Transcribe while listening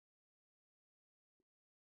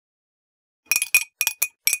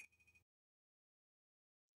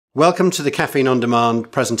Welcome to the Caffeine On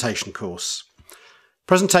Demand presentation course.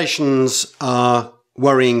 Presentations are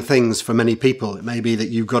worrying things for many people. It may be that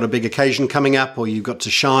you've got a big occasion coming up, or you've got to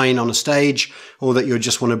shine on a stage, or that you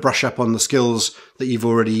just want to brush up on the skills that you've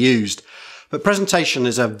already used. But presentation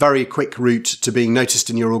is a very quick route to being noticed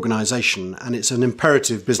in your organisation, and it's an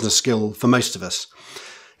imperative business skill for most of us.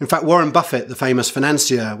 In fact, Warren Buffett, the famous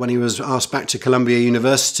financier, when he was asked back to Columbia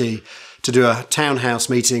University to do a townhouse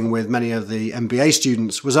meeting with many of the MBA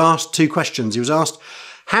students, was asked two questions. He was asked,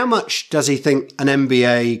 how much does he think an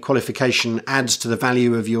MBA qualification adds to the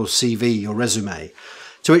value of your CV, your resume?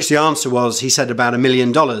 To which the answer was, he said about $1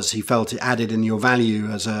 million he felt it added in your value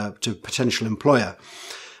to a potential employer.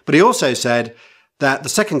 But he also said that the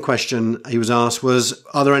second question he was asked was,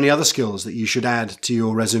 are there any other skills that you should add to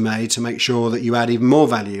your resume to make sure that you add even more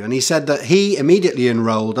value? And he said that he immediately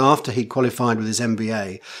enrolled, after he qualified with his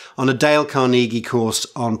MBA, on a Dale Carnegie course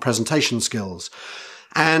on presentation skills.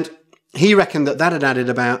 And he reckoned that that had added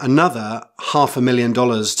about another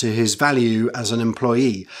 $500,000 to his value as an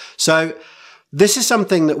employee. So this is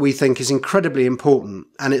something that we think is incredibly important,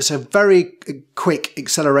 and it's a very quick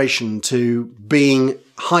acceleration to being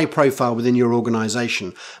high profile within your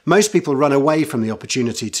organisation. Most people run away from the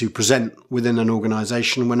opportunity to present within an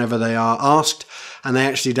organisation whenever they are asked, and they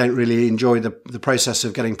actually don't really enjoy the process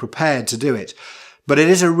of getting prepared to do it. But it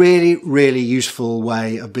is a really, really useful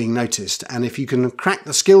way of being noticed. And if you can crack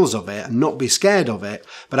the skills of it and not be scared of it,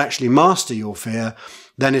 but actually master your fear,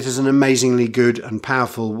 then it is an amazingly good and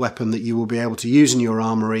powerful weapon that you will be able to use in your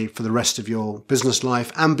armoury for the rest of your business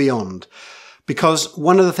life and beyond. Because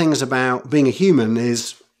one of the things about being a human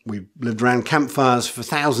is we've lived around campfires for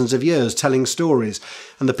thousands of years telling stories.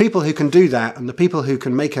 And the people who can do that, and the people who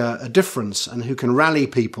can make a difference and who can rally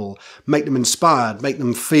people, make them inspired, make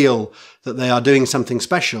them feel that they are doing something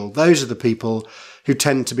special, those are the people who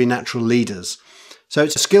tend to be natural leaders. So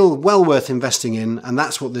it's a skill well worth investing in, and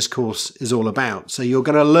that's what this course is all about. So you're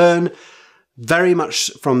going to learn very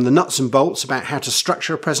much from the nuts and bolts about how to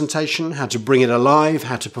structure a presentation, how to bring it alive,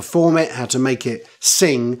 how to perform it, how to make it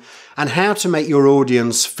sing, and how to make your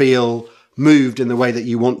audience feel moved in the way that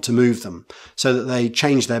you want to move them, so that they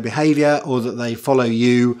change their behaviour or that they follow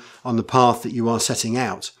you on the path that you are setting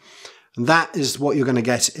out. And that is what you're going to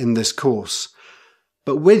get in this course.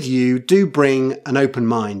 But with you, do bring an open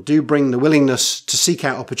mind, do bring the willingness to seek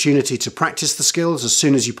out opportunity to practice the skills as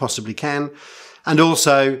soon as you possibly can, and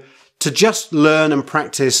also to just learn and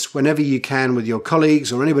practice whenever you can with your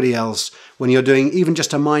colleagues or anybody else when you're doing even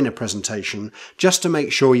just a minor presentation, just to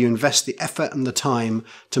make sure you invest the effort and the time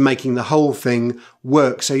to making the whole thing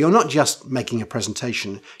work. So you're not just making a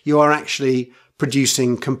presentation, you are actually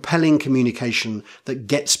producing compelling communication that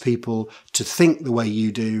gets people to think the way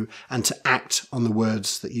you do and to act on the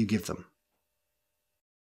words that you give them.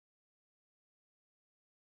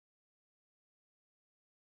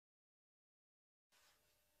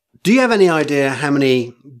 Do you have any idea how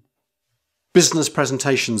many business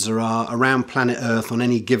presentations there are around planet Earth on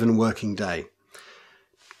any given working day?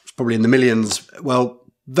 It's probably in the millions. Well,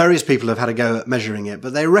 various people have had a go at measuring it,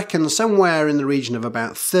 but they reckon somewhere in the region of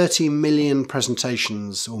about 30 million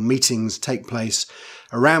presentations or meetings take place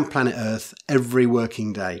around planet Earth every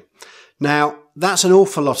working day. Now, that's an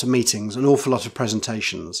awful lot of meetings, an awful lot of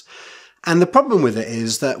presentations. And the problem with it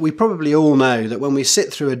is that we probably all know that when we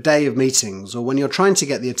sit through a day of meetings, or when you're trying to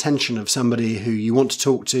get the attention of somebody who you want to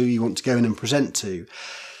talk to, you want to go in and present to,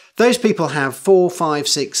 those people have 4, 5,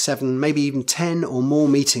 6, 7, maybe even 10 or more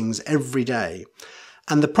meetings every day.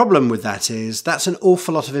 And the problem with that is that's an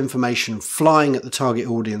awful lot of information flying at the target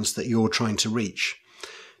audience that you're trying to reach.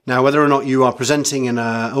 Now, whether or not you are presenting in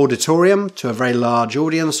an auditorium to a very large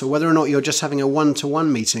audience, or whether or not you're just having a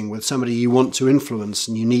one-to-one meeting with somebody you want to influence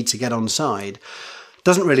and you need to get on side,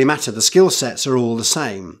 doesn't really matter. The skill sets are all the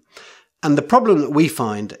same. And the problem that we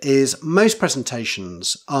find is most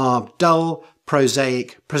presentations are dull,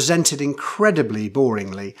 prosaic, presented incredibly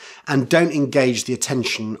boringly, and don't engage the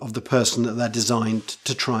attention of the person that they're designed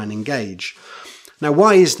to try and engage. Now,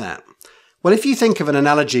 why is that? Well, if you think of an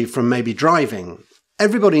analogy from maybe driving,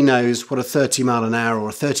 everybody knows what a 30 mile an hour or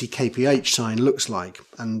a 30 kph sign looks like,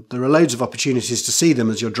 and there are loads of opportunities to see them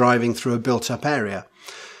as you're driving through a built-up area.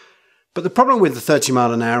 But the problem with the 30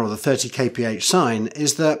 mile an hour or the 30 kph sign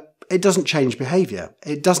is that it doesn't change behaviour.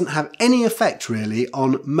 It doesn't have any effect really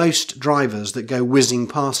on most drivers that go whizzing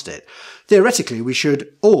past it. Theoretically, we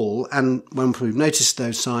should all, and when we've noticed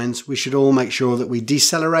those signs, we should all make sure that we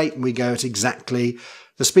decelerate and we go at exactly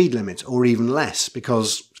the speed limit or even less,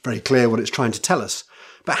 because it's very clear what it's trying to tell us.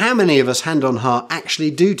 But how many of us, hand on heart,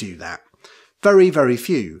 actually do that? Very, very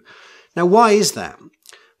few. Now, why is that?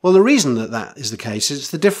 Well, the reason that that is the case is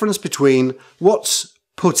it's the difference between what's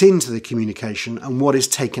put into the communication and what is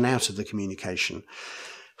taken out of the communication.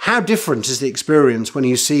 How different is the experience when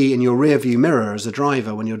you see in your rear view mirror as a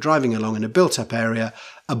driver, when you're driving along in a built-up area,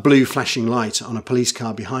 a blue flashing light on a police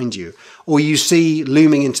car behind you, or you see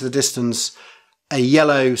looming into the distance a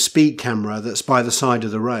yellow speed camera that's by the side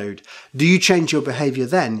of the road. Do you change your behaviour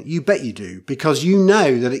then? You bet you do, because you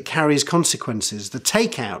know that it carries consequences. The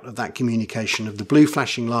takeout of that communication of the blue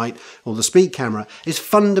flashing light or the speed camera is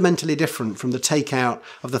fundamentally different from the takeout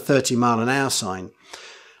of the 30-mile-an-hour sign.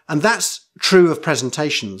 And that's true of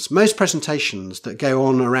presentations. Most presentations that go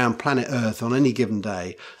on around planet Earth on any given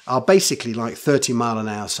day are basically like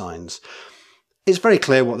 30-mile-an-hour signs. It's very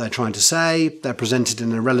clear what they're trying to say. They're presented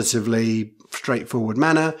in a relatively straightforward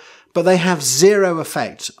manner, but they have zero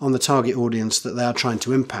effect on the target audience that they are trying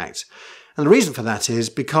to impact. And the reason for that is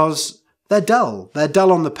because they're dull. They're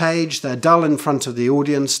dull on the page, they're dull in front of the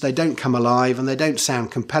audience, they don't come alive, and they don't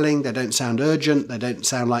sound compelling, they don't sound urgent, they don't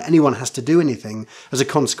sound like anyone has to do anything as a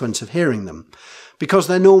consequence of hearing them. Because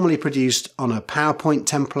they're normally produced on a PowerPoint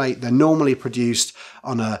template, they're normally produced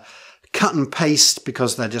on a cut and paste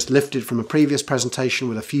because they're just lifted from a previous presentation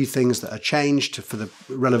with a few things that are changed for the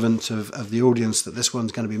relevance of the audience that this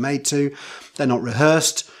one's going to be made to. They're not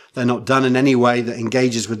rehearsed. They're not done in any way that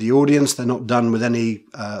engages with the audience. They're not done with any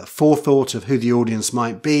forethought of who the audience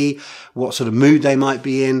might be, what sort of mood they might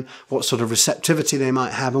be in, what sort of receptivity they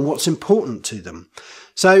might have, and what's important to them.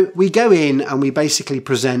 So we go in and we basically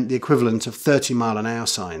present the equivalent of 30-mile-an-hour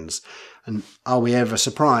signs. And are we ever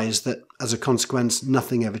surprised that as a consequence,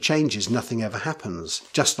 nothing ever changes, nothing ever happens,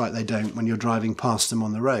 just like they don't when you're driving past them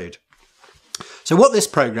on the road? So what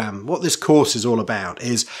this course is all about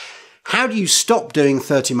is how do you stop doing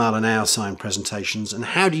 30-mile-an-hour sign presentations, and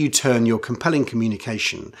how do you turn your compelling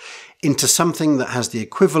communication into something that has the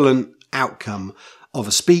equivalent outcome of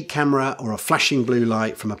a speed camera or a flashing blue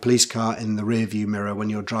light from a police car in the rear view mirror when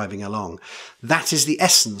you're driving along? That is the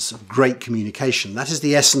essence of great communication. That is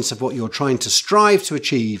the essence of what you're trying to strive to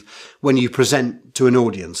achieve when you present to an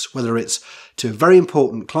audience, whether it's to a very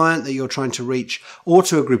important client that you're trying to reach, or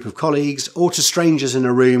to a group of colleagues, or to strangers in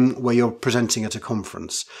a room where you're presenting at a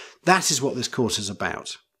conference. That is what this course is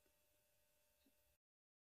about.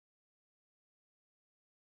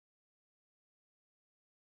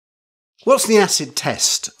 What's the acid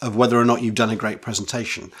test of whether or not you've done a great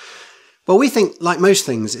presentation? Well, we think, like most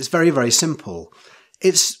things, it's very, very simple.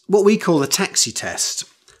 It's what we call the taxi test.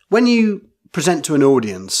 When you present to an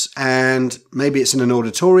audience, and maybe it's in an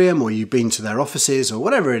auditorium or you've been to their offices or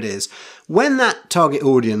whatever it is, when that target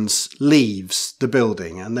audience leaves the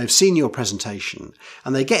building and they've seen your presentation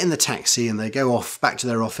and they get in the taxi and they go off back to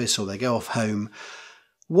their office or they go off home,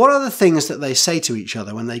 what are the things that they say to each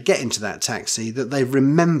other when they get into that taxi that they've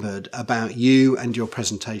remembered about you and your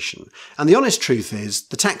presentation? And the honest truth is,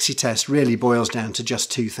 the taxi test really boils down to just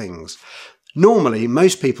two things. Normally,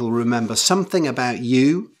 most people remember something about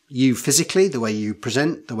you physically, the way you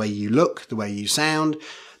present, the way you look, the way you sound,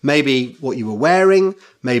 maybe what you were wearing,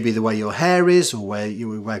 maybe the way your hair is, or where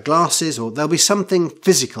you wear glasses, or there'll be something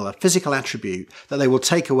physical, a physical attribute that they will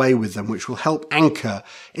take away with them, which will help anchor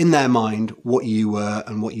in their mind what you were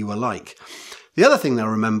and what you were like. The other thing they'll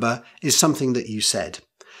remember is something that you said.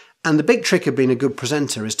 And the big trick of being a good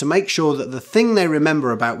presenter is to make sure that the thing they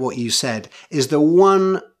remember about what you said is the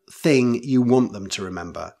one thing you want them to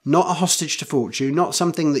remember. Not a hostage to fortune, not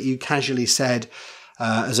something that you casually said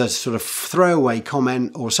as a sort of throwaway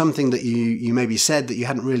comment, or something that you maybe said that you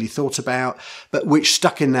hadn't really thought about, but which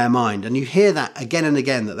stuck in their mind. And you hear that again and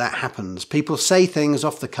again, that happens. People say things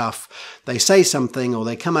off the cuff. They say something, or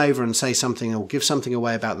they come over and say something or give something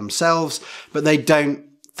away about themselves, but they don't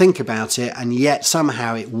think about it, and yet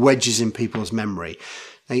somehow it wedges in people's memory.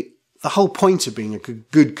 The whole point of being a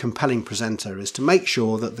good, compelling presenter is to make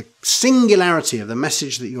sure that the singularity of the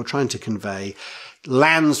message that you're trying to convey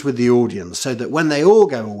lands with the audience, so that when they all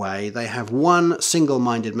go away, they have one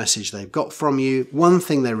single-minded message they've got from you, one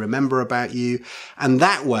thing they remember about you, and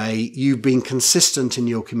that way you've been consistent in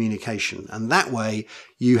your communication, and that way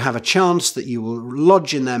you have a chance that you will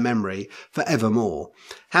lodge in their memory forevermore.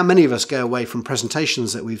 How many of us go away from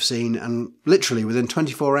presentations that we've seen and literally within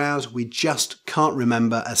 24 hours we just can't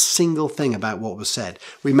remember a single thing about what was said?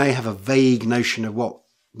 We may have a vague notion of what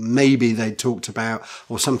maybe they talked about,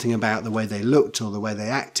 or something about the way they looked or the way they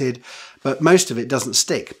acted, but most of it doesn't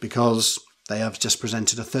stick because they have just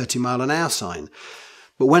presented a 30-mile-an-hour sign.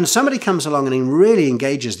 But when somebody comes along and really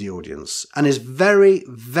engages the audience and is very,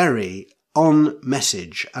 very on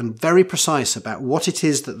message and very precise about what it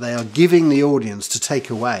is that they are giving the audience to take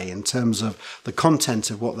away in terms of the content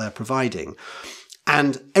of what they're providing,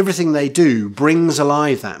 and everything they do brings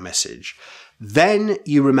alive that message, then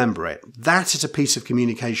you remember it. That is a piece of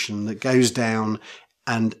communication that goes down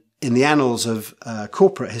and in the annals of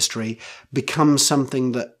corporate history becomes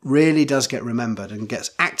something that really does get remembered and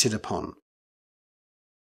gets acted upon.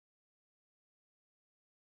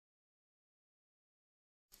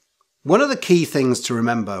 One of the key things to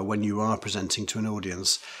remember when you are presenting to an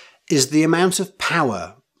audience is the amount of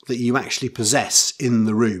power that you actually possess in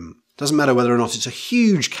the room. Doesn't matter whether or not it's a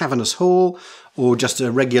huge cavernous hall or just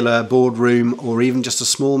a regular boardroom or even just a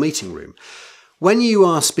small meeting room. When you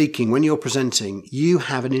are speaking, when you're presenting, you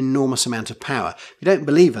have an enormous amount of power. If you don't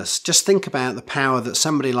believe us, just think about the power that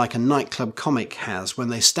somebody like a nightclub comic has when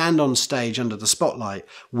they stand on stage under the spotlight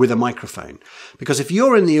with a microphone. Because if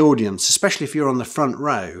you're in the audience, especially if you're on the front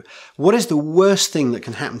row, what is the worst thing that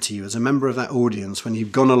can happen to you as a member of that audience when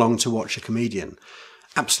you've gone along to watch a comedian?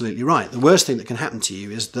 Absolutely right. The worst thing that can happen to you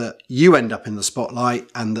is that you end up in the spotlight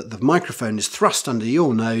and that the microphone is thrust under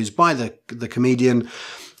your nose by the comedian,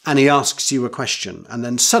 and he asks you a question, and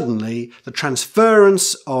then suddenly the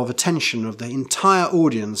transference of attention of the entire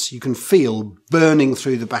audience you can feel burning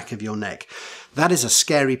through the back of your neck. That is a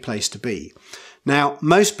scary place to be. Now,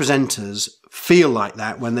 most presenters feel like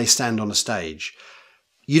that when they stand on a stage.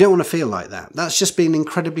 You don't want to feel like that. That's just being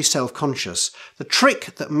incredibly self-conscious. The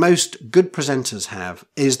trick that most good presenters have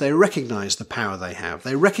is they recognise the power they have.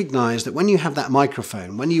 They recognise that when you have that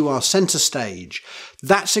microphone, when you are centre stage,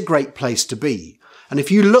 that's a great place to be. And if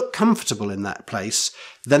you look comfortable in that place,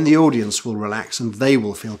 then the audience will relax and they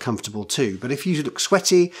will feel comfortable too. But if you look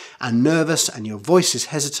sweaty and nervous and your voice is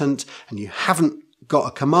hesitant and you haven't got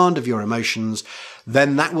a command of your emotions,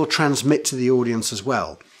 then that will transmit to the audience as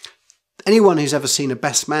well. Anyone who's ever seen a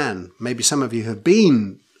best man, maybe some of you have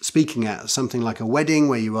been speaking at something like a wedding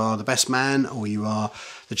where you are the best man or you are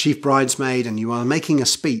the chief bridesmaid and you are making a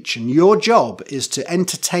speech and your job is to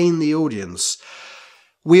entertain the audience.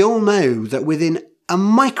 We all know that within a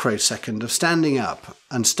microsecond of standing up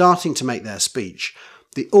and starting to make their speech,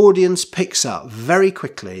 the audience picks up very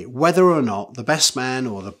quickly whether or not the best man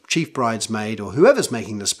or the chief bridesmaid or whoever's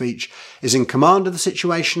making the speech is in command of the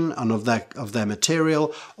situation and of their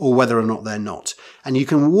material, or whether or not they're not. And you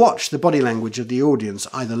can watch the body language of the audience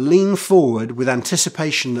either lean forward with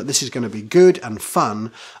anticipation that this is going to be good and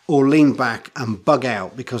fun, or lean back and bug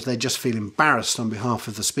out because they just feel embarrassed on behalf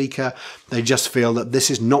of the speaker. They just feel that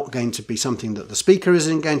this is not going to be something that the speaker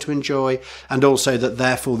isn't going to enjoy, and also that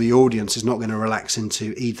therefore the audience is not going to relax into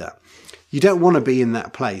either. You don't want to be in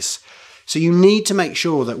that place. So you need to make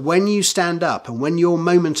sure that when you stand up and when your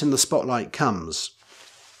moment in the spotlight comes,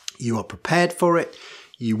 you are prepared for it,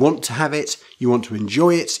 you want to have it, you want to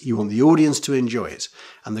enjoy it, you want the audience to enjoy it.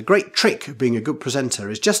 And the great trick of being a good presenter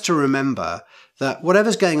is just to remember that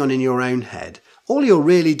whatever's going on in your own head, all you're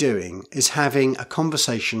really doing is having a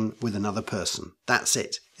conversation with another person. That's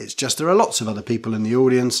it. It's just there are lots of other people in the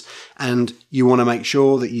audience and you want to make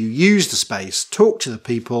sure that you use the space, talk to the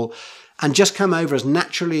people, and just come over as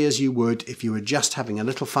naturally as you would if you were just having a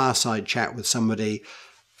little fireside chat with somebody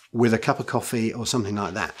with a cup of coffee or something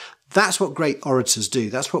like that. That's what great orators do.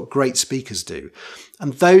 That's what great speakers do.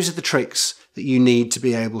 And those are the tricks that you need to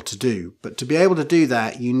be able to do. But to be able to do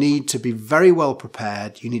that, you need to be very well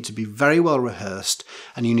prepared, you need to be very well rehearsed,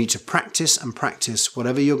 and you need to practice and practice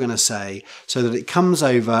whatever you're going to say so that it comes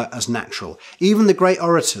over as natural. Even the great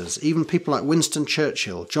orators, even people like Winston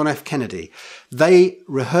Churchill, John F. Kennedy, they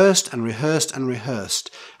rehearsed and rehearsed and rehearsed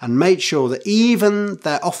and made sure that even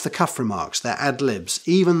their off-the-cuff remarks, their ad-libs,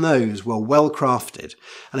 even those were well crafted.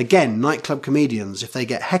 And again, nightclub comedians, if they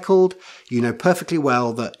get heckled, you know perfectly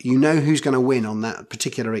well that you know who's going to win on that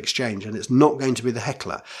particular exchange, and it's not going to be the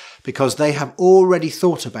heckler, because they have already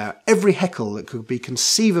thought about every heckle that could be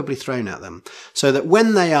conceivably thrown at them, so that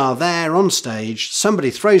when they are there on stage, somebody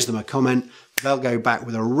throws them a comment, they'll go back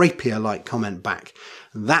with a rapier-like comment back.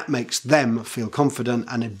 That makes them feel confident,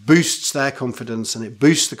 and it boosts their confidence, and it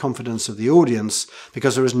boosts the confidence of the audience,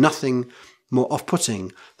 because there is nothing more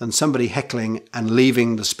off-putting than somebody heckling and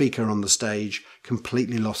leaving the speaker on the stage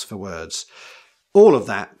completely lost for words. All of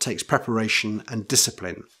that takes preparation and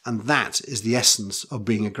discipline, and that is the essence of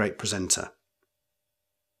being a great presenter.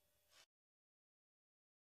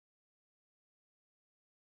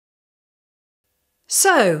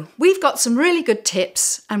 So, we've got some really good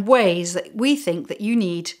tips and ways that we think that you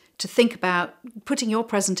need to think about putting your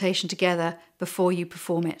presentation together before you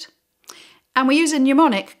perform it. And we use a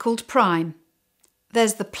mnemonic called PRIME.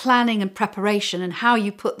 There's the planning and preparation and how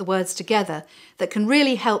you put the words together that can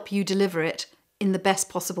really help you deliver it in the best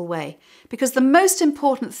possible way. Because the most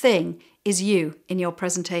important thing is you in your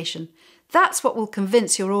presentation. That's what will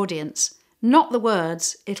convince your audience, not the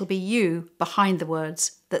words. It'll be you behind the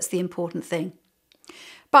words that's the important thing.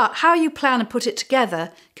 But how you plan and put it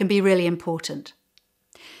together can be really important.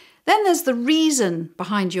 Then there's the reason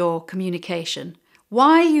behind your communication.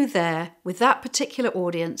 Why are you there with that particular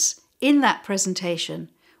audience in that presentation?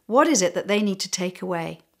 What is it that they need to take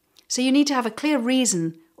away? So you need to have a clear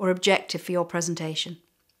reason or objective for your presentation.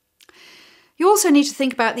 You also need to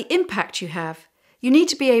think about the impact you have. You need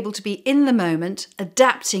to be able to be in the moment,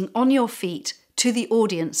 adapting on your feet to the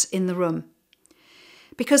audience in the room.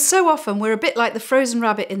 Because so often we're a bit like the frozen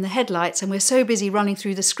rabbit in the headlights, and we're so busy running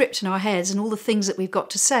through the script in our heads and all the things that we've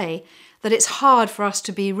got to say that it's hard for us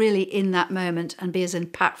to be really in that moment and be as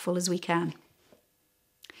impactful as we can.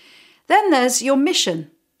 Then there's your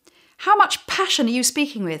mission. How much passion are you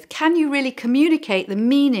speaking with? Can you really communicate the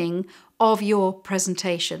meaning of your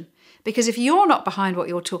presentation? Because if you're not behind what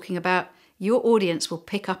you're talking about, your audience will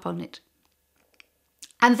pick up on it.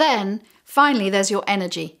 And then, finally, there's your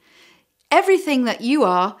energy. Everything that you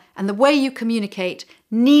are and the way you communicate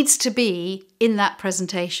needs to be in that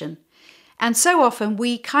presentation. And so often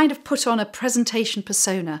we kind of put on a presentation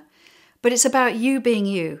persona, but it's about you being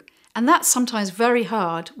you. And that's sometimes very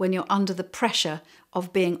hard when you're under the pressure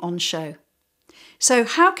of being on show. So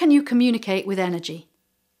how can you communicate with energy?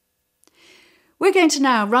 We're going to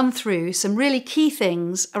now run through some really key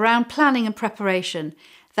things around planning and preparation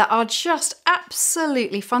that are just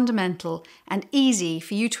absolutely fundamental and easy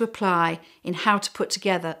for you to apply in how to put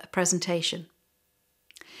together a presentation.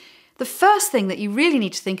 The first thing that you really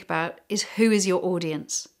need to think about is who is your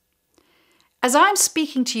audience. As I'm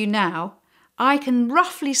speaking to you now, I can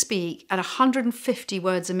roughly speak at 150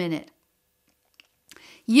 words a minute.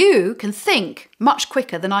 You can think much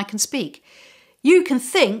quicker than I can speak. You can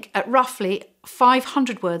think at roughly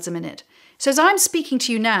 500 words a minute. So as I'm speaking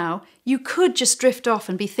to you now, you could just drift off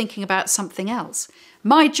and be thinking about something else.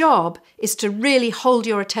 My job is to really hold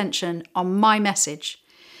your attention on my message.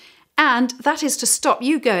 And that is to stop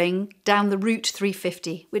you going down the route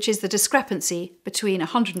 350, which is the discrepancy between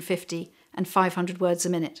 150 and 500 words a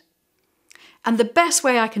minute. And the best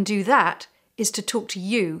way I can do that is to talk to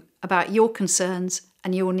you about your concerns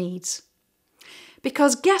and your needs.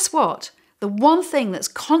 Because guess what? The one thing that's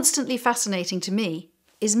constantly fascinating to me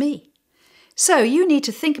is me. So you need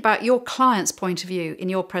to think about your client's point of view in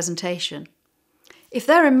your presentation. If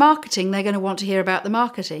they're in marketing, they're going to want to hear about the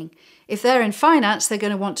marketing. If they're in finance, they're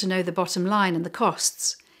going to want to know the bottom line and the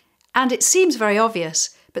costs. And it seems very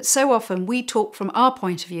obvious, but so often we talk from our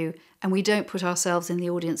point of view and we don't put ourselves in the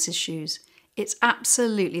audience's shoes. It's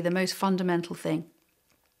absolutely the most fundamental thing.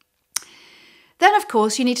 Then, of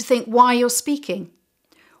course, you need to think why you're speaking.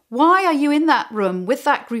 Why are you in that room with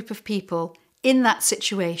that group of people in that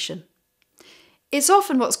situation? It's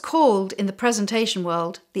often what's called in the presentation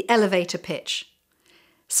world the elevator pitch.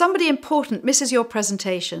 Somebody important misses your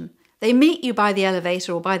presentation. They meet you by the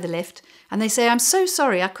elevator or by the lift and they say, "I'm so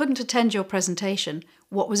sorry, I couldn't attend your presentation.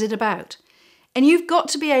 What was it about?" And you've got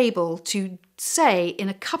to be able to say in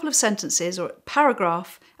a couple of sentences or a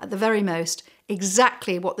paragraph at the very most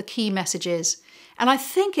exactly what the key message is. And I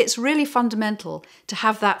think it's really fundamental to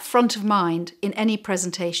have that front of mind in any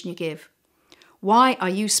presentation you give. Why are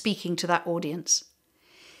you speaking to that audience?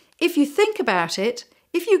 If you think about it,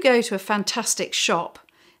 if you go to a fantastic shop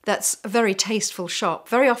that's a very tasteful shop,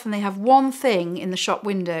 very often they have one thing in the shop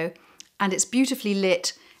window and it's beautifully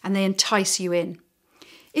lit and they entice you in.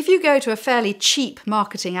 If you go to a fairly cheap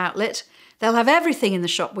marketing outlet, they'll have everything in the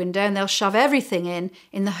shop window and they'll shove everything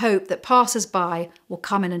in the hope that passers-by will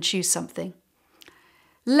come in and choose something.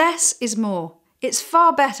 Less is more. It's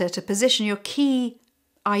far better to position your key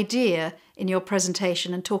idea in your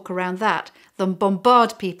presentation and talk around that than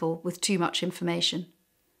bombard people with too much information.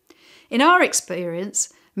 In our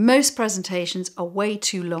experience, most presentations are way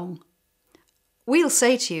too long. We'll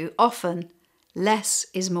say to you often, less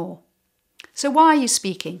is more. So why are you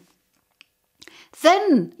speaking?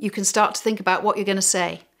 Then you can start to think about what you're going to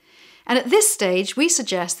say. And at this stage, we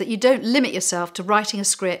suggest that you don't limit yourself to writing a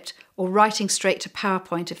script or writing straight to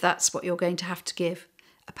PowerPoint if that's what you're going to have to give,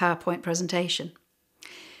 a PowerPoint presentation.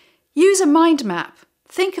 Use a mind map.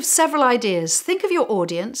 Think of several ideas. Think of your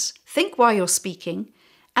audience, think why you're speaking,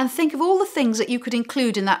 and think of all the things that you could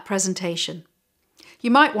include in that presentation.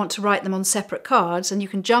 You might want to write them on separate cards and you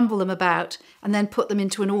can jumble them about and then put them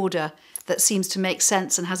into an order that seems to make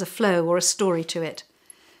sense and has a flow or a story to it.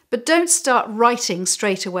 But don't start writing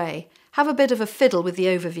straight away. Have a bit of a fiddle with the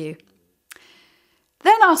overview.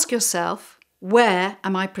 Then ask yourself, where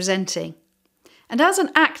am I presenting? And as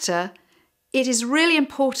an actor, it is really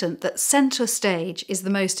important that centre stage is the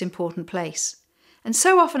most important place. And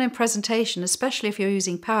so often in presentation, especially if you're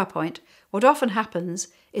using PowerPoint, what often happens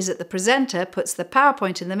is that the presenter puts the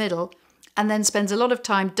PowerPoint in the middle and then spends a lot of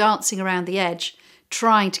time dancing around the edge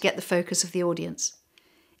trying to get the focus of the audience.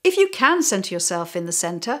 If you can centre yourself in the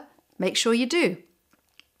centre, make sure you do.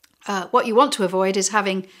 What you want to avoid is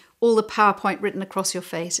having all the PowerPoint written across your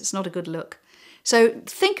face. It's not a good look. So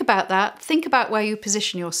think about that. Think about where you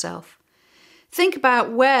position yourself. Think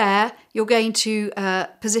about where you're going to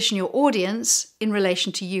position your audience in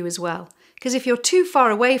relation to you as well. Because if you're too far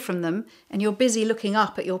away from them and you're busy looking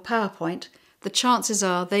up at your PowerPoint, the chances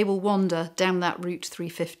are they will wander down that route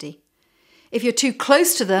 350. If you're too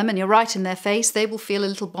close to them and you're right in their face, they will feel a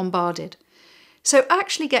little bombarded. So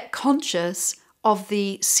actually get conscious of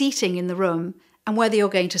the seating in the room and whether you're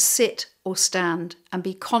going to sit or stand, and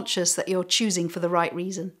be conscious that you're choosing for the right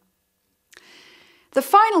reason. The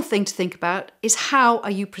final thing to think about is, how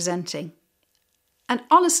are you presenting? And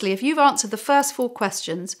honestly, if you've answered the first 4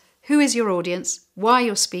 questions, who is your audience, why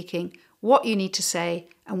you're speaking, what you need to say,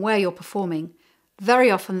 and where you're performing,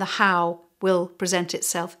 very often the how will present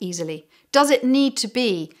itself easily. Does it need to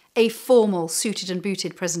be a formal, suited and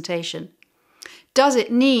booted presentation? Does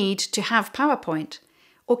it need to have PowerPoint?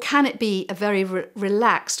 Or can it be a very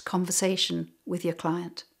relaxed conversation with your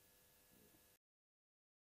client?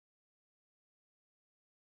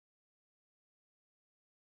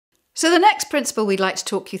 So the next principle we'd like to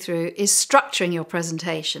talk you through is structuring your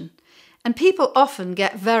presentation. And people often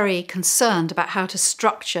get very concerned about how to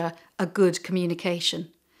structure a good communication.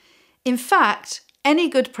 In fact, any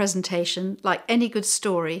good presentation, like any good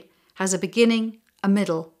story, has a beginning, a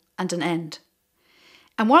middle, and an end.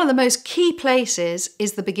 And one of the most key places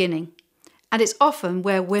is the beginning. And it's often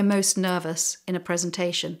where we're most nervous in a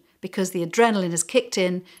presentation, because the adrenaline has kicked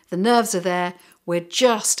in, the nerves are there, we're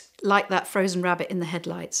just like that frozen rabbit in the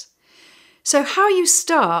headlights. So how you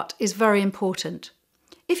start is very important.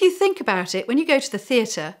 If you think about it, when you go to the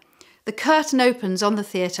theatre, the curtain opens on the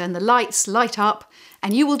theatre and the lights light up,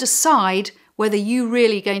 and you will decide whether you're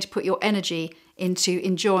really going to put your energy into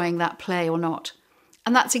enjoying that play or not.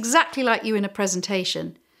 And that's exactly like you in a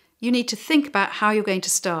presentation. You need to think about how you're going to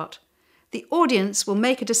start. The audience will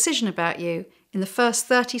make a decision about you in the first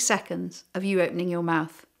 30 seconds of you opening your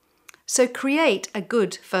mouth. So create a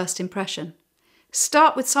good first impression.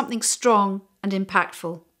 Start with something strong and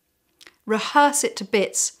impactful. Rehearse it to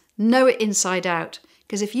bits, know it inside out,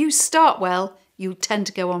 because if you start well, you'll tend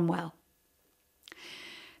to go on well.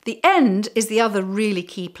 The end is the other really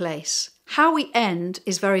key place. How we end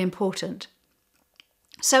is very important.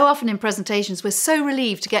 So often in presentations, we're so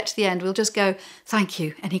relieved to get to the end, we'll just go, "Thank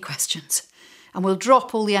you, any questions?" And we'll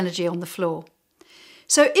drop all the energy on the floor.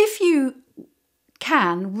 So if you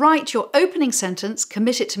can, write your opening sentence,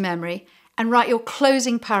 commit it to memory, and write your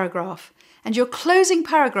closing paragraph. And your closing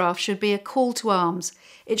paragraph should be a call to arms.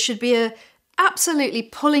 It should be absolutely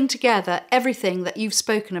pulling together everything that you've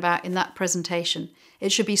spoken about in that presentation.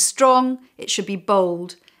 It should be strong, it should be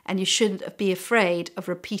bold, and you shouldn't be afraid of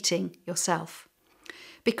repeating yourself.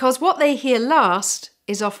 Because what they hear last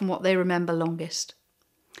is often what they remember longest.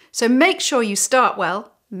 So make sure you start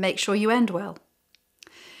well, make sure you end well.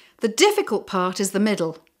 The difficult part is the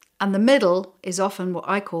middle, and the middle is often what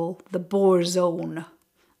I call the bore zone.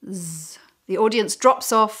 Zzz. The audience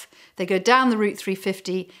drops off, they go down the route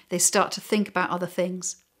 350, they start to think about other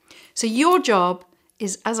things. So your job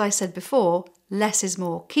is, as I said before, less is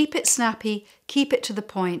more. Keep it snappy, keep it to the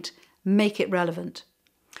point, make it relevant.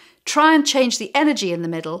 Try and change the energy in the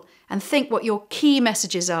middle and think what your key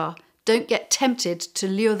messages are. Don't get tempted to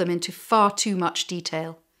lure them into far too much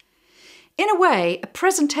detail. In a way, a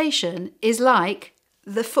presentation is like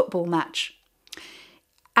the football match.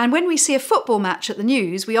 And when we see a football match at the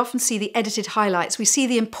news, we often see the edited highlights, we see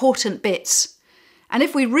the important bits. And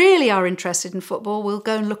if we really are interested in football, we'll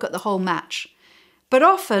go and look at the whole match. But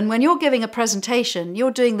often when you're giving a presentation,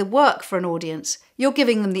 you're doing the work for an audience. You're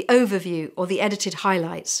giving them the overview or the edited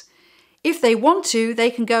highlights. If they want to, they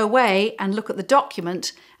can go away and look at the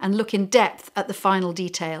document and look in depth at the final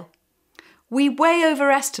detail. We way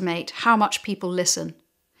overestimate how much people listen.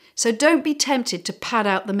 So don't be tempted to pad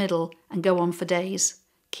out the middle and go on for days.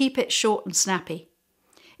 Keep it short and snappy.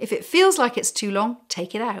 If it feels like it's too long,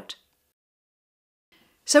 take it out.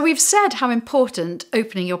 So we've said how important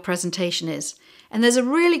opening your presentation is, and there's a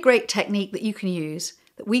really great technique that you can use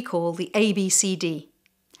that we call the ABCD.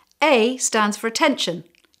 A stands for attention.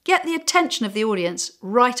 Get the attention of the audience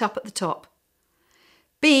right up at the top.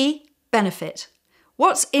 B, benefit.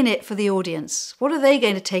 What's in it for the audience? What are they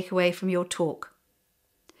going to take away from your talk?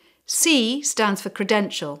 C stands for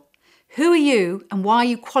credential. Who are you and why are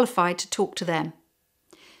you qualified to talk to them?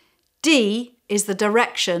 D is the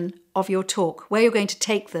direction of your talk, where you're going to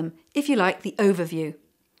take them, if you like, the overview.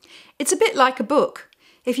 It's a bit like a book.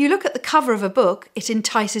 If you look at the cover of a book, it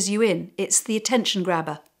entices you in. It's the attention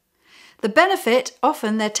grabber. The benefit,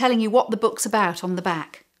 often they're telling you what the book's about on the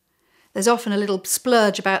back. There's often a little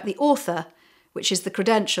splurge about the author, which is the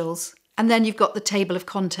credentials, and then you've got the table of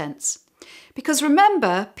contents. Because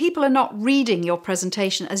remember, people are not reading your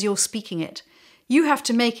presentation as you're speaking it. You have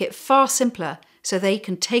to make it far simpler so they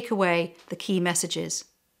can take away the key messages.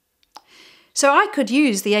 So I could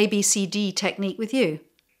use the ABCD technique with you.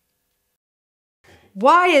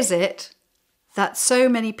 Why is it that so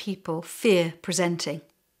many people fear presenting?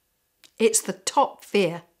 It's the top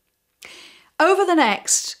fear. Over the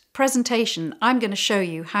next presentation, I'm going to show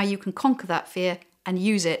you how you can conquer that fear and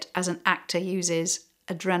use it as an actor uses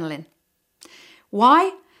adrenaline.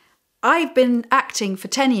 Why? I've been acting for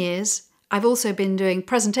 10 years. I've also been doing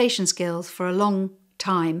presentation skills for a long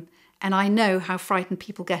time, and I know how frightened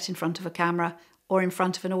people get in front of a camera or in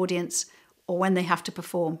front of an audience or when they have to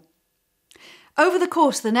perform. Over the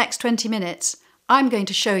course of the next 20 minutes, I'm going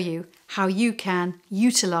to show you how you can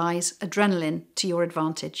utilise adrenaline to your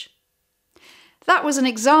advantage. That was an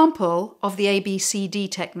example of the ABCD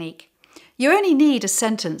technique. You only need a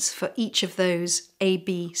sentence for each of those A,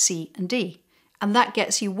 B, C and D, and that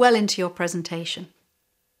gets you well into your presentation.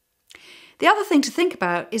 The other thing to think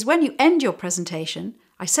about is when you end your presentation,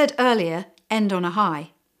 I said earlier, end on a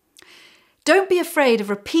high. Don't be afraid of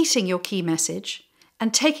repeating your key message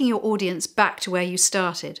and taking your audience back to where you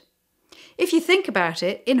started. If you think about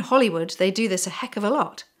it, in Hollywood, they do this a heck of a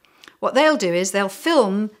lot. What they'll do is they'll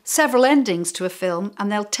film several endings to a film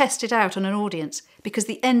and they'll test it out on an audience because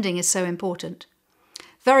the ending is so important.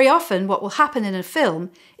 Very often what will happen in a film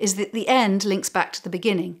is that the end links back to the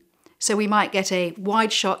beginning. So we might get a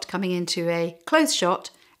wide shot coming into a close shot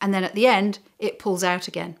and then at the end it pulls out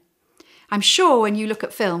again. I'm sure when you look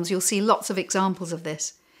at films you'll see lots of examples of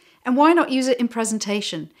this. And why not use it in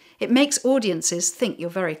presentation? It makes audiences think you're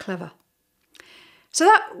very clever. So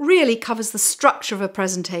that really covers the structure of a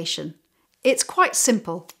presentation. It's quite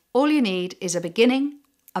simple. All you need is a beginning,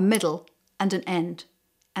 a middle, and an end.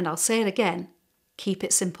 And I'll say it again, keep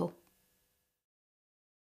it simple.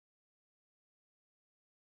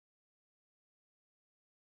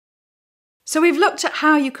 So we've looked at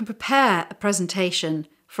how you can prepare a presentation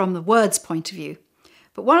from the words point of view.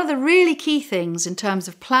 But one of the really key things in terms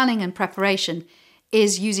of planning and preparation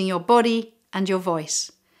is using your body and your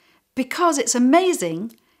voice. Because it's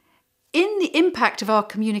amazing, in the impact of our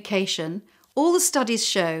communication, all the studies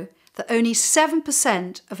show that only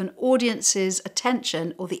 7% of an audience's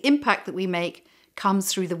attention or the impact that we make comes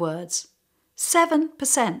through the words.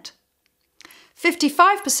 7%.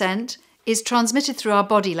 55% is transmitted through our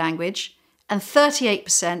body language and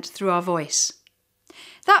 38% through our voice.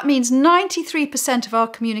 That means 93% of our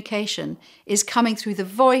communication is coming through the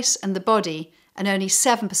voice and the body and only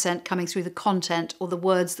 7% coming through the content or the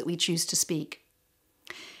words that we choose to speak.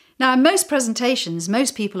 Now, in most presentations,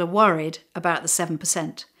 most people are worried about the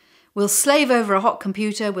 7%. We'll slave over a hot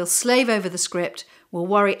computer, we'll slave over the script, we'll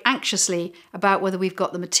worry anxiously about whether we've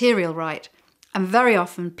got the material right, and very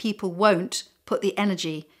often people won't put the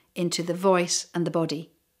energy into the voice and the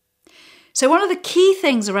body. So one of the key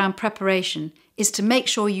things around preparation is to make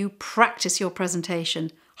sure you practice your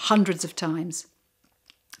presentation hundreds of times.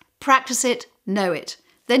 Practice it, know it.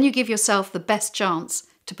 Then you give yourself the best chance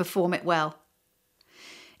to perform it well.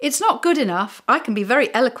 It's not good enough. I can be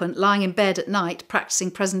very eloquent lying in bed at night practicing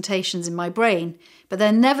presentations in my brain, but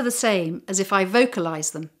they're never the same as if I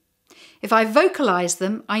vocalise them. If I vocalise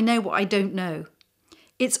them, I know what I don't know.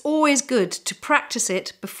 It's always good to practice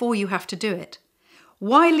it before you have to do it.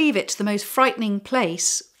 Why leave it to the most frightening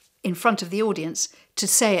place in front of the audience to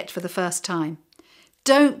say it for the first time?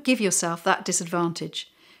 Don't give yourself that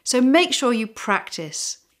disadvantage. So make sure you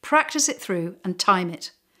practice it through and time it.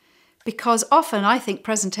 Because often I think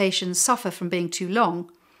presentations suffer from being too long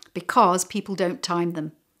because people don't time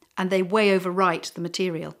them and they way overwrite the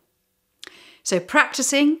material. So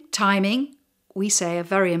practicing, timing, we say are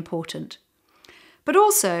very important. But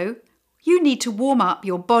also, you need to warm up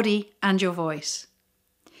your body and your voice.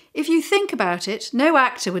 If you think about it, no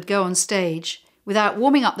actor would go on stage without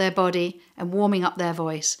warming up their body and warming up their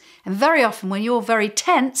voice. And very often when you're very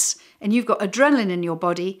tense and you've got adrenaline in your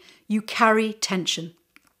body, you carry tension.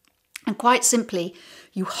 And quite simply,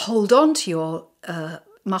 you hold on to your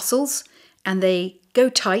muscles and they go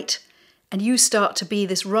tight and you start to be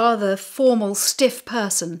this rather formal, stiff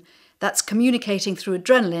person that's communicating through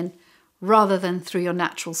adrenaline rather than through your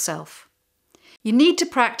natural self. You need to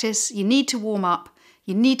practice, you need to warm up,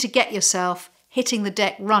 you need to get yourself hitting the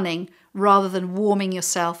deck running rather than warming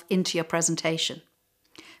yourself into your presentation.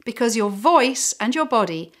 Because your voice and your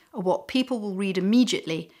body are what people will read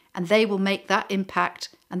immediately and they will make that impact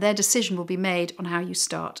and their decision will be made on how you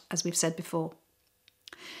start, as we've said before.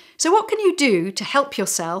 So what can you do to help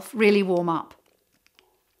yourself really warm up?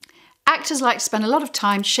 Actors like to spend a lot of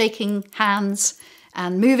time shaking hands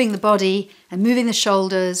and moving the body and moving the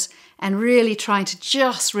shoulders and really trying to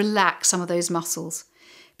just relax some of those muscles.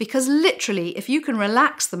 Because literally, if you can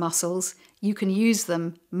relax the muscles, you can use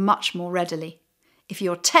them much more readily. If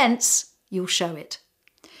you're tense, you'll show it.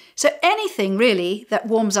 So anything really that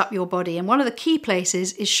warms up your body, and one of the key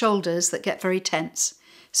places is shoulders that get very tense.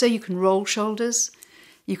 So you can roll shoulders,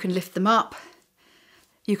 you can lift them up,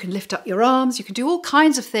 you can lift up your arms, you can do all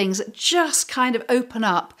kinds of things that just kind of open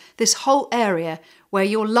up this whole area where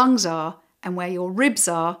your lungs are and where your ribs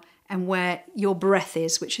are and where your breath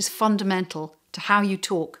is, which is fundamental to how you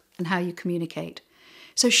talk and how you communicate.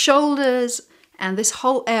 So shoulders and this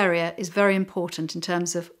whole area is very important in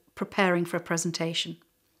terms of preparing for a presentation.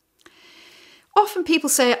 Often people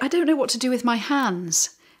say, I don't know what to do with my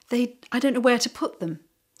hands. I don't know where to put them.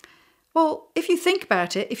 Well, if you think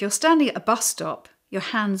about it, if you're standing at a bus stop, your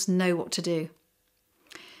hands know what to do.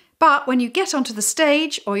 But when you get onto the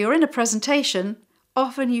stage or you're in a presentation,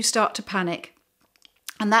 often you start to panic.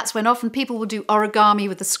 And that's when often people will do origami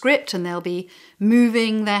with the script and they'll be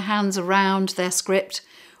moving their hands around their script,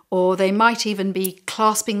 or they might even be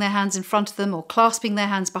clasping their hands in front of them or clasping their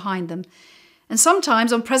hands behind them. And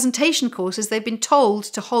sometimes on presentation courses, they've been told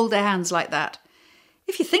to hold their hands like that.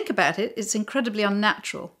 If you think about it, it's incredibly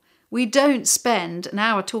unnatural. We don't spend an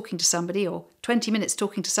hour talking to somebody or 20 minutes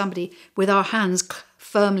talking to somebody with our hands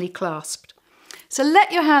firmly clasped. So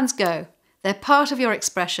let your hands go. They're part of your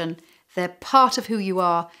expression. They're part of who you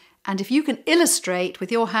are. And if you can illustrate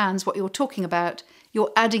with your hands what you're talking about,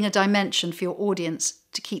 you're adding a dimension for your audience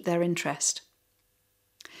to keep their interest.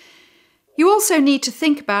 You also need to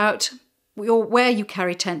think about where you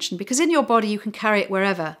carry tension, because in your body you can carry it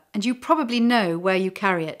wherever, and you probably know where you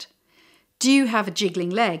carry it. Do you have a jiggling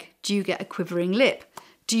leg? Do you get a quivering lip?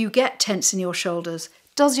 Do you get tense in your shoulders?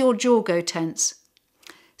 Does your jaw go tense?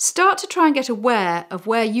 Start to try and get aware of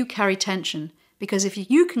where you carry tension, because if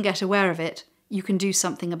you can get aware of it, you can do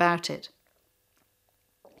something about it.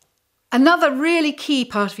 Another really key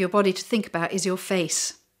part of your body to think about is your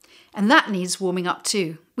face, and that needs warming up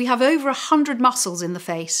too. We have over 100 muscles in the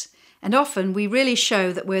face, and often we really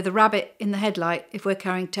show that we're the rabbit in the headlight if we're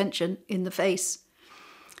carrying tension in the face.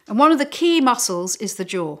 And one of the key muscles is the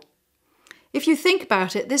jaw. If you think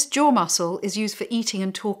about it, this jaw muscle is used for eating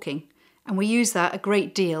and talking, and we use that a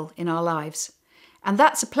great deal in our lives. And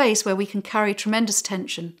that's a place where we can carry tremendous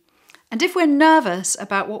tension. And if we're nervous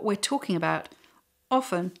about what we're talking about,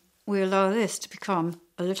 often we allow this to become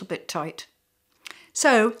a little bit tight.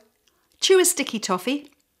 So, chew a sticky toffee.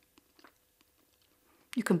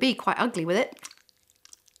 You can be quite ugly with it.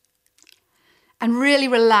 And really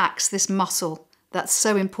relax this muscle that's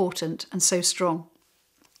so important and so strong.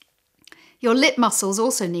 Your lip muscles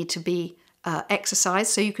also need to be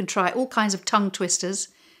exercised, so you can try all kinds of tongue twisters.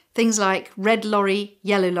 Things like red lorry,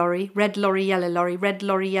 yellow lorry, red lorry, yellow lorry, red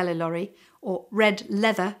lorry, yellow lorry, or red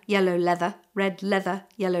leather, yellow leather, red leather,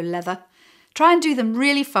 yellow leather. Try and do them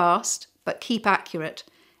really fast, but keep accurate,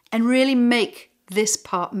 and really make this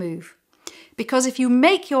part move. Because if you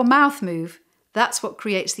make your mouth move, that's what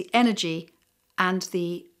creates the energy and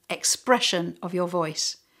the expression of your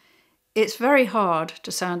voice. It's very hard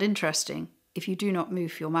to sound interesting if you do not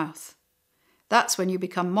move your mouth. That's when you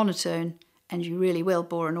become monotone and you really will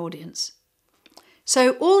bore an audience.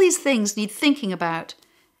 So all these things need thinking about,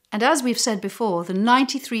 and as we've said before, the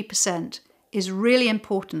 93% is really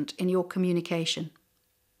important in your communication.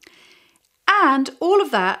 And all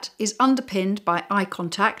of that is underpinned by eye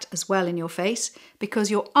contact as well in your face,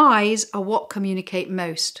 because your eyes are what communicate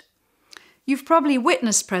most. You've probably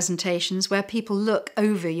witnessed presentations where people look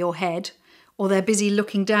over your head, or they're busy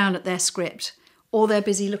looking down at their script, or they're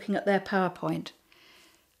busy looking at their PowerPoint.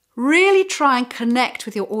 Really try and connect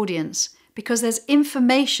with your audience, because there's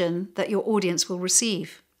information that your audience will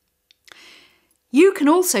receive. You can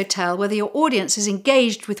also tell whether your audience is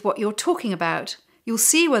engaged with what you're talking about. You'll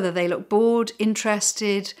see whether they look bored,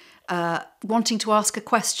 interested, wanting to ask a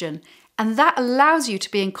question, and that allows you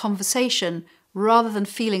to be in conversation rather than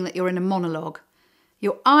feeling that you're in a monologue.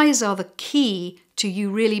 Your eyes are the key to you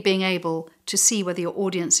really being able to see whether your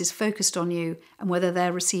audience is focused on you and whether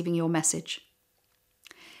they're receiving your message.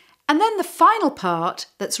 And then the final part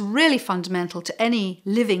that's really fundamental to any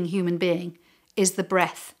living human being is the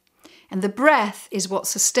breath. And the breath is what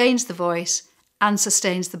sustains the voice and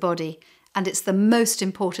sustains the body. And it's the most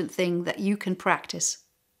important thing that you can practice.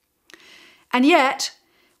 And yet,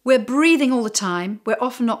 we're breathing all the time. We're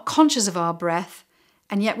often not conscious of our breath.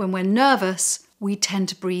 And yet when we're nervous, we tend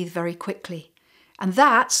to breathe very quickly. And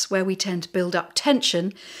that's where we tend to build up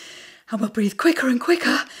tension. And we'll breathe quicker and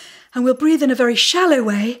quicker. and we'll breathe in a very shallow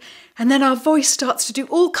way, and then our voice starts to do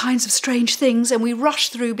all kinds of strange things and we rush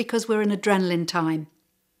through because we're in adrenaline time.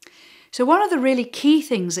 So one of the really key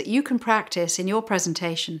things that you can practice in your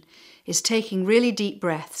presentation is taking really deep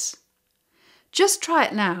breaths. Just try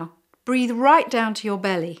it now. Breathe right down to your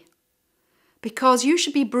belly, because you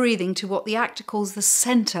should be breathing to what the actor calls the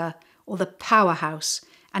centre or the powerhouse,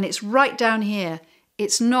 and it's right down here.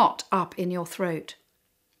 It's not up in your throat.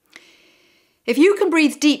 If you can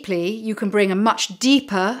breathe deeply, you can bring a much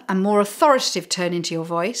deeper and more authoritative tone into your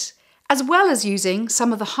voice, as well as using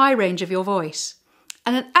some of the high range of your voice.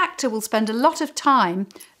 And an actor will spend a lot of time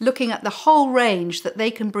looking at the whole range that they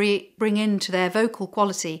can bring into their vocal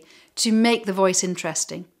quality to make the voice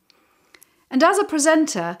interesting. And as a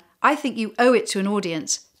presenter, I think you owe it to an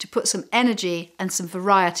audience to put some energy and some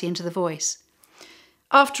variety into the voice.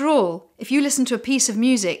 After all, if you listen to a piece of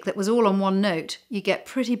music that was all on one note, you get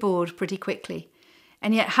pretty bored pretty quickly.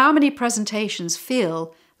 And yet how many presentations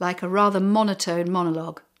feel like a rather monotone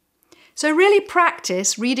monologue? So really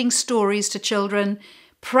practice reading stories to children,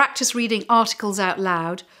 practice reading articles out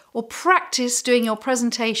loud, or practice doing your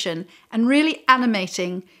presentation and really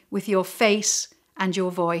animating with your face and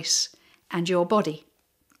your voice and your body.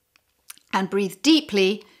 And breathe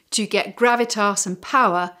deeply to get gravitas and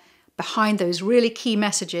power behind those really key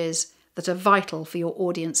messages that are vital for your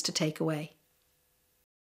audience to take away.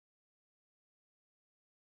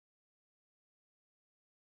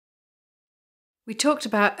 We talked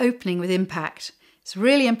about opening with impact. It's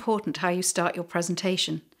really important how you start your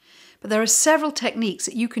presentation. But there are several techniques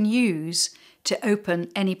that you can use to open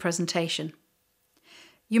any presentation.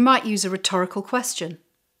 You might use a rhetorical question.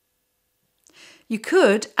 You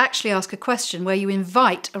could actually ask a question where you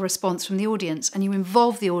invite a response from the audience and you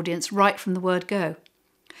involve the audience right from the word go.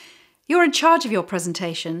 You're in charge of your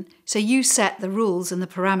presentation, so you set the rules and the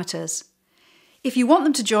parameters. If you want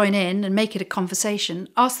them to join in and make it a conversation,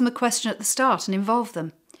 ask them a question at the start and involve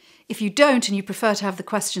them. If you don't and you prefer to have the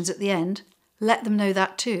questions at the end, let them know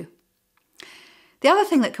that too. The other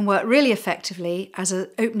thing that can work really effectively as an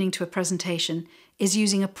opening to a presentation is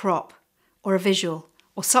using a prop or a visual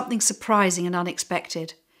or something surprising and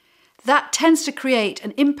unexpected. That tends to create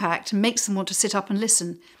an impact and makes them want to sit up and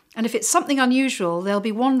listen. And if it's something unusual, they'll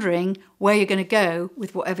be wondering where you're going to go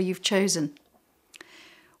with whatever you've chosen.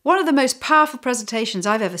 One of the most powerful presentations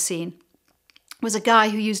I've ever seen was a guy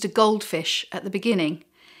who used a goldfish at the beginning,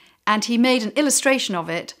 and he made an illustration of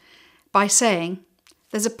it by saying,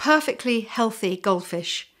 there's a perfectly healthy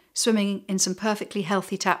goldfish swimming in some perfectly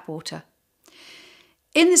healthy tap water.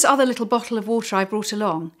 In this other little bottle of water I brought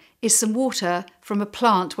along is some water from a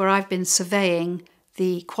plant where I've been surveying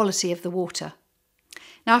the quality of the water.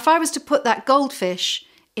 Now, if I was to put that goldfish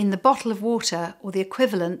in the bottle of water or the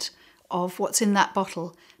equivalent of what's in that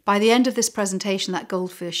bottle, by the end of this presentation, that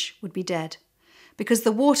goldfish would be dead because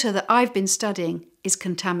the water that I've been studying is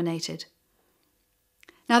contaminated.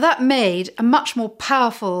 Now, that made a much more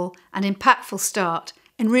powerful and impactful start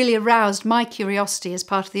and really aroused my curiosity as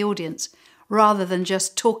part of the audience, rather than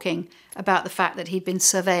just talking about the fact that he'd been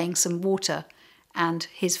surveying some water and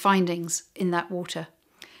his findings in that water.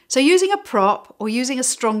 So using a prop or using a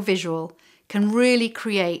strong visual can really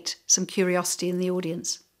create some curiosity in the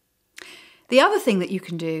audience. The other thing that you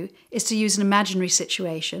can do is to use an imaginary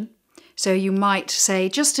situation. So you might say,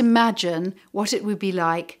 just imagine what it would be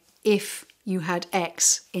like if you had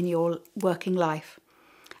X in your working life.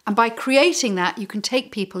 And by creating that, you can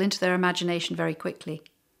take people into their imagination very quickly.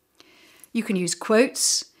 You can use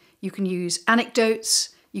quotes, you can use anecdotes,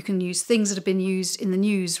 you can use things that have been used in the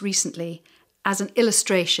news recently as an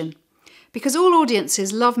illustration. Because all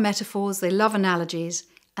audiences love metaphors, they love analogies,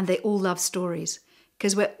 and they all love stories.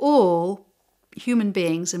 Because we're all human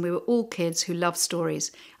beings and we were all kids who love stories.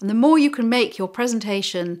 And the more you can make your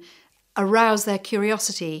presentation arouse their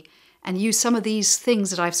curiosity and use some of these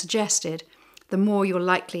things that I've suggested, the more you're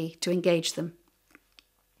likely to engage them.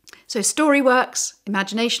 So story works,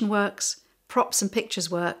 imagination works, props and pictures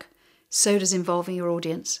work, so does involving your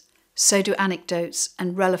audience. So do anecdotes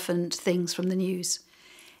and relevant things from the news.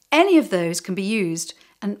 Any of those can be used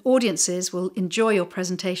and audiences will enjoy your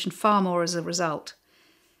presentation far more as a result.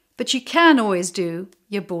 But you can always do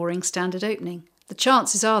your boring standard opening. The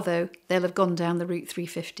chances are, though, they'll have gone down the route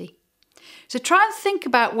 350. So try and think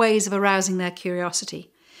about ways of arousing their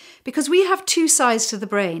curiosity. Because we have two sides to the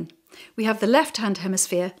brain. We have the left-hand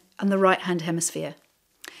hemisphere and the right-hand hemisphere.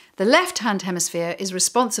 The left-hand hemisphere is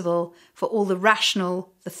responsible for all the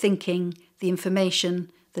rational, the thinking, the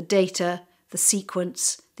information, the data, the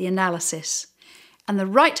sequence, the analysis. And the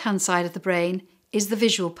right-hand side of the brain is the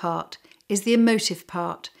visual part, is the emotive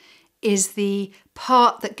part, is the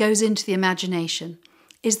part that goes into the imagination.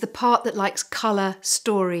 is the part that likes colour,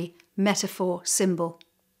 story, metaphor, symbol.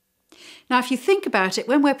 Now, if you think about it,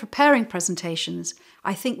 when we're preparing presentations,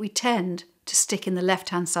 I think we tend to stick in the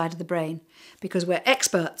left-hand side of the brain because we're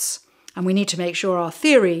experts and we need to make sure our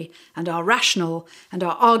theory and our rational and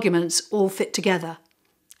our arguments all fit together.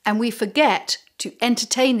 And we forget to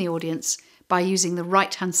entertain the audience by using the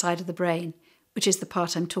right-hand side of the brain, which is the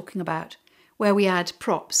part I'm talking about, where we add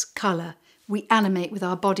props, colour, we animate with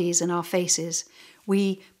our bodies and our faces,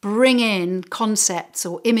 we bring in concepts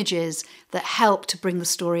or images that help to bring the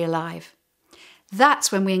story alive.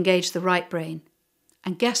 That's when we engage the right brain.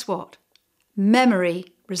 And guess what? Memory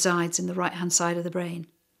resides in the right-hand side of the brain.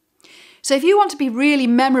 So if you want to be really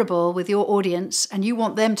memorable with your audience and you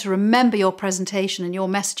want them to remember your presentation and your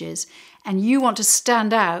messages, and you want to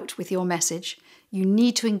stand out with your message, you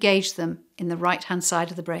need to engage them in the right-hand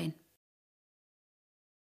side of the brain.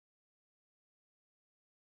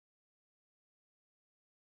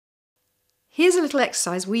 Here's a little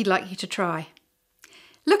exercise we'd like you to try.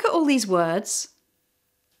 Look at all these words.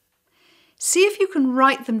 See if you can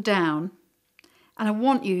write them down, and I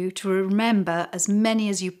want you to remember as many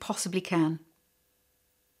as you possibly can.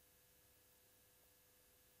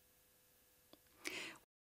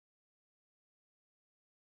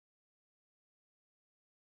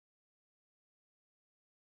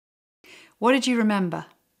 What did you remember?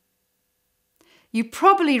 You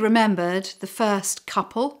probably remembered the first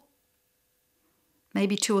couple,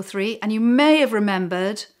 maybe 2 or 3, and you may have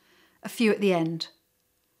remembered a few at the end.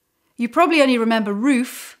 You probably only remember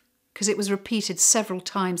roof because it was repeated several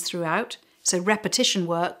times throughout, so repetition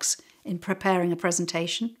works in preparing a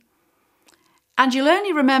presentation. And you'll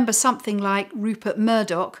only remember something like Rupert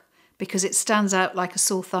Murdoch because it stands out like a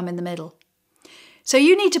sore thumb in the middle. So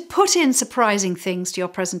you need to put in surprising things to your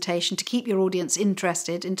presentation to keep your audience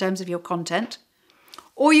interested in terms of your content,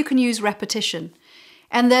 or you can use repetition.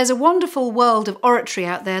 And there's a wonderful world of oratory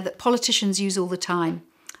out there that politicians use all the time,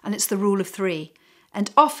 and it's the rule of 3.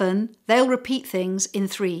 And often they'll repeat things in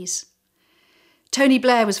 3s. Tony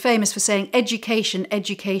Blair was famous for saying education,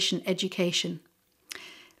 education, education.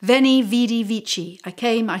 Veni, vidi, vici. I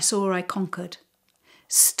came, I saw, I conquered.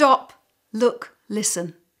 Stop, look,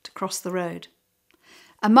 listen to cross the road.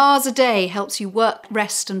 A Mars a day helps you work,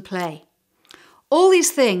 rest and play. All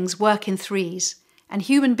these things work in 3s, and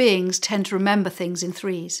human beings tend to remember things in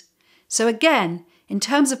 3s. So again, in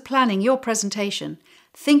terms of planning your presentation,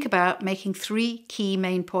 think about making 3 key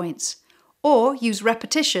main points, or use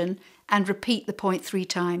repetition and repeat the point 3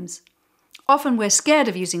 times. Often we're scared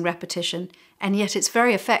of using repetition, and yet it's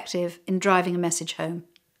very effective in driving a message home.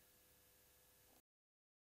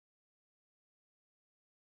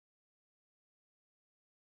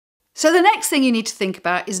 So the next thing you need to think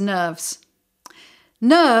about is nerves.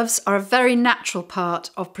 Nerves are a very natural part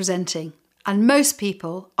of presenting, and most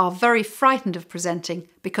people are very frightened of presenting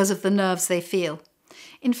because of the nerves they feel.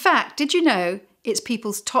 In fact, did you know it's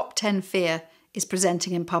people's top 10 fear is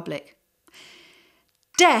presenting in public?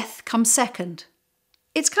 Death comes second.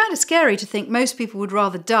 It's kind of scary to think most people would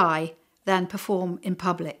rather die than perform in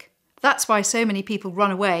public. That's why so many people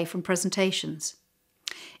run away from presentations.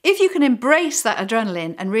 If you can embrace that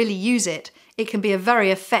adrenaline and really use it, it can be a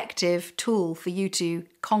very effective tool for you to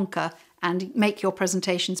conquer and make your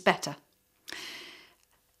presentations better.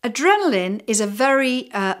 Adrenaline is a very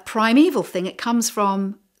primeval thing. It comes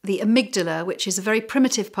from the amygdala, which is a very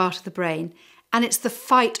primitive part of the brain, and it's the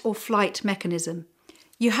fight or flight mechanism.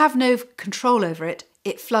 You have no control over it.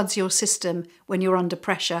 It floods your system when you're under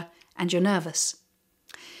pressure and you're nervous.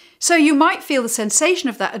 So you might feel the sensation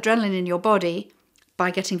of that adrenaline in your body by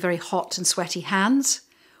getting very hot and sweaty hands,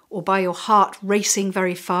 or by your heart racing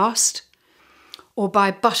very fast, or by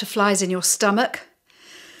butterflies in your stomach,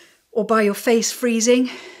 or by your face freezing,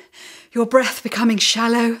 your breath becoming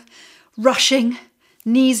shallow, rushing,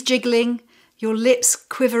 knees jiggling, your lips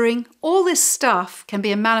quivering. All this stuff can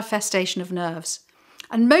be a manifestation of nerves,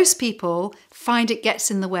 and most people find it gets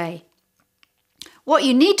in the way. What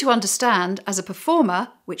you need to understand as a performer,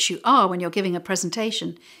 which you are when you're giving a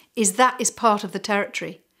presentation, is that is part of the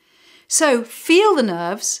territory. So feel the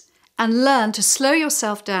nerves and learn to slow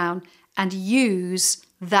yourself down and use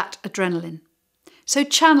that adrenaline. So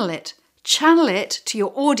channel it to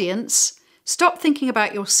your audience. Stop thinking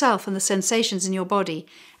about yourself and the sensations in your body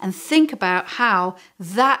and think about how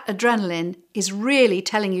that adrenaline is really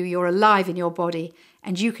telling you you're alive in your body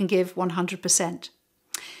and you can give 100%.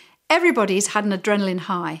 Everybody's had an adrenaline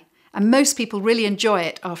high, and most people really enjoy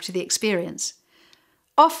it after the experience.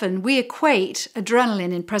 Often we equate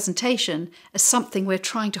adrenaline in presentation as something we're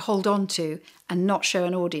trying to hold on to and not show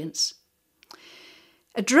an audience.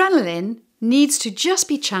 Adrenaline needs to just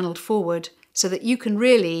be channeled forward so that you can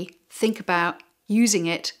really think about using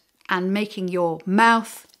it and making your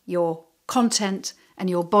mouth, your content, and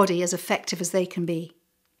your body as effective as they can be.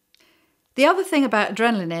 The other thing about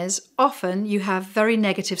adrenaline is often you have very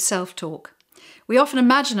negative self-talk. We often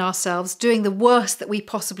imagine ourselves doing the worst that we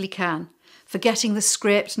possibly can, forgetting the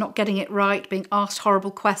script, not getting it right, being asked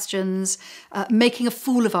horrible questions, making a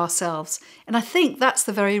fool of ourselves. And I think that's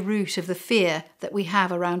the very root of the fear that we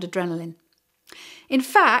have around adrenaline. In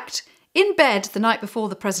fact, in bed the night before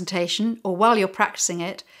the presentation or while you're practicing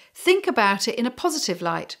it, think about it in a positive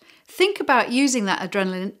light. Think about using that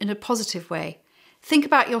adrenaline in a positive way. Think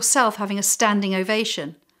about yourself having a standing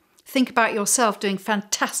ovation. Think about yourself doing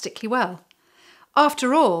fantastically well.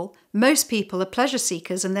 After all, most people are pleasure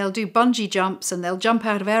seekers and they'll do bungee jumps and they'll jump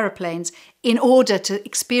out of aeroplanes in order to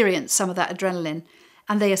experience some of that adrenaline.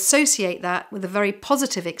 And they associate that with a very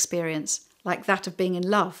positive experience, like that of being in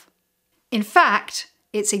love. In fact,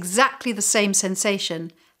 it's exactly the same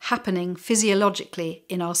sensation happening physiologically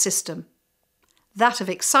in our system. That of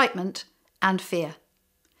excitement and fear.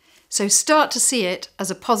 So start to see it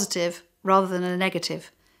as a positive rather than a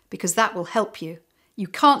negative, because that will help you. You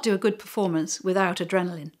can't do a good performance without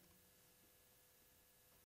adrenaline.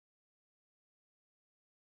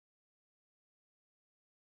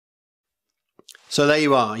 So there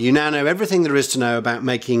you are. You now know everything there is to know about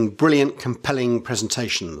making brilliant, compelling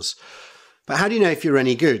presentations. But how do you know if you're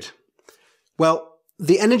any good? Well,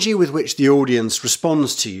 the energy with which the audience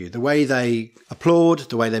responds to you, the way they applaud,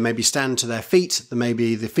 the way they maybe stand to their feet,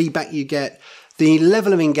 maybe the feedback you get, the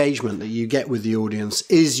level of engagement that you get with the audience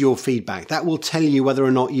is your feedback. That will tell you whether or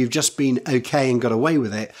not you've just been okay and got away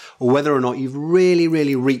with it, or whether or not you've really,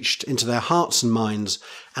 really reached into their hearts and minds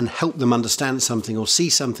and helped them understand something or see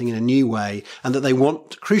something in a new way, and that they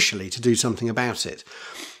want, crucially, to do something about it.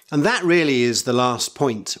 And that really is the last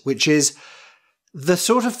point, which is the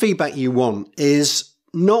sort of feedback you want is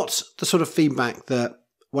not the sort of feedback that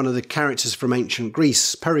one of the characters from ancient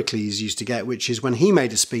Greece, Pericles, used to get, which is when he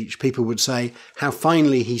made a speech, people would say, how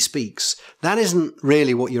finely he speaks. That isn't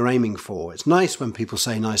really what you're aiming for. It's nice when people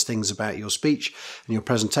say nice things about your speech and your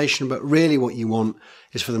presentation, but really what you want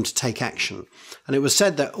is for them to take action. And it was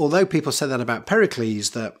said that although people said that about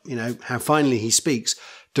Pericles, that, how finely he speaks,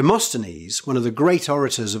 Demosthenes, one of the great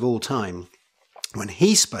orators of all time, when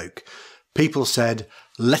he spoke, people said,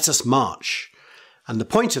 let us march. And the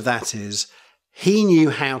point of that is he knew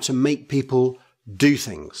how to make people do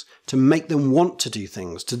things, to make them want to do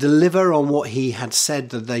things, to deliver on what he had said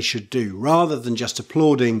that they should do, rather than just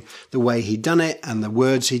applauding the way he'd done it and the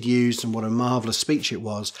words he'd used and what a marvellous speech it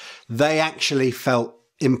was. They actually felt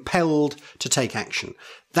impelled to take action.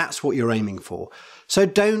 That's what you're aiming for. So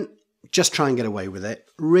don't just try and get away with it.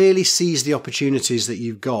 Really seize the opportunities that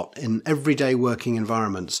you've got in everyday working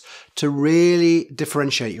environments to really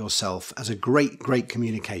differentiate yourself as a great, great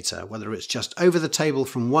communicator, whether it's just over the table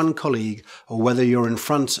from one colleague or whether you're in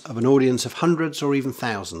front of an audience of hundreds or even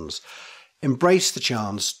thousands. Embrace the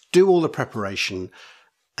chance, do all the preparation,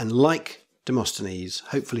 and like Demosthenes,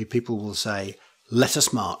 hopefully people will say, let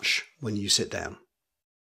us march when you sit down.